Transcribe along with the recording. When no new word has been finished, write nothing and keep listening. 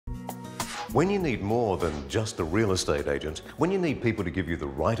When you need more than just a real estate agent, when you need people to give you the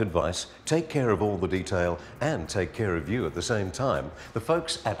right advice, take care of all the detail and take care of you at the same time, the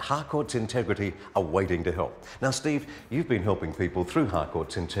folks at Harcourts Integrity are waiting to help. Now Steve, you've been helping people through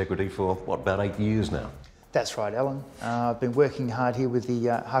Harcourts Integrity for what, about 8 years now? That's right, Alan. I've been working hard here with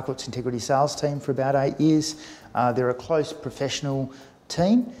the Harcourts Integrity sales team for about 8 years. They're a close professional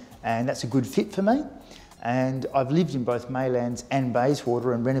team and that's a good fit for me. And I've lived in both Maylands and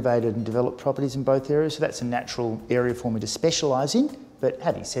Bayswater and renovated and developed properties in both areas, so that's a natural area for me to specialise in. But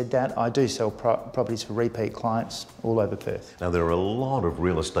having said that, I do sell properties for repeat clients all over Perth. Now there are a lot of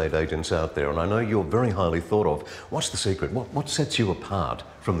real estate agents out there and I know you're very highly thought of. What's the secret? What sets you apart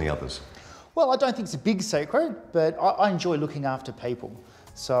from the others? Well, I don't think it's a big secret, but I enjoy looking after people.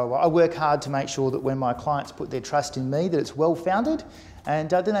 So I work hard to make sure that when my clients put their trust in me, that it's well-founded, and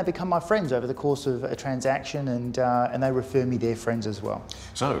then they become my friends over the course of a transaction, and they refer me their friends as well.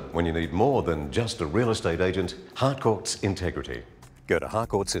 So, when you need more than just a real estate agent, Harcourts Integrity. Go to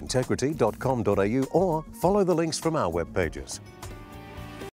harcourtsintegrity.com.au or follow the links from our web pages.